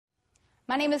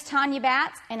My name is Tanya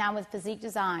Batts, and I'm with Physique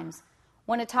Designs.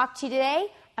 I want to talk to you today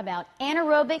about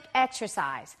anaerobic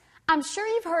exercise. I'm sure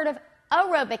you've heard of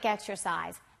aerobic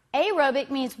exercise. Aerobic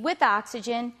means with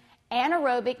oxygen,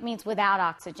 anaerobic means without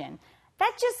oxygen.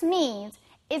 That just means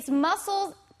it's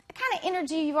muscles, the kind of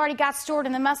energy you've already got stored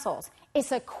in the muscles.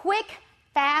 It's a quick,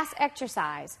 fast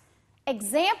exercise.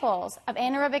 Examples of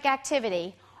anaerobic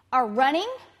activity are running,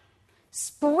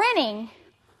 sprinting,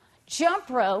 jump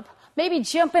rope, maybe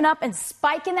jumping up and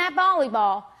spiking that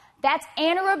volleyball. That's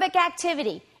anaerobic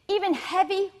activity. Even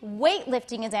heavy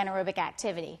weightlifting is anaerobic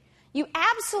activity. You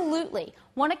absolutely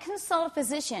want to consult a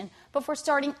physician before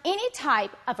starting any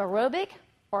type of aerobic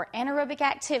or anaerobic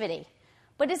activity.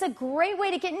 But it's a great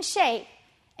way to get in shape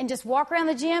and just walk around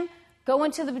the gym, go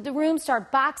into the room,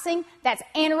 start boxing. That's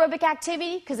anaerobic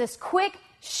activity because it's quick,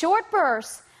 short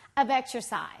bursts of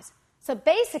exercise. So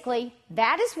basically,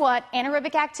 that is what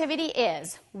anaerobic activity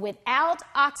is. Without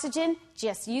oxygen,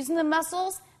 just using the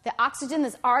muscles, the oxygen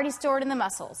that's already stored in the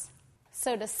muscles.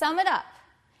 So to sum it up,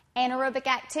 anaerobic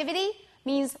activity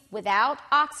means without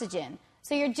oxygen.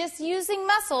 So you're just using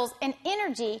muscles and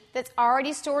energy that's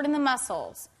already stored in the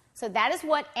muscles. So that is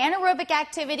what anaerobic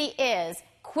activity is.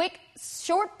 Quick,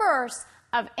 short bursts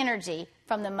of energy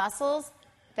from the muscles,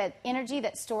 that energy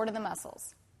that's stored in the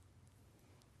muscles.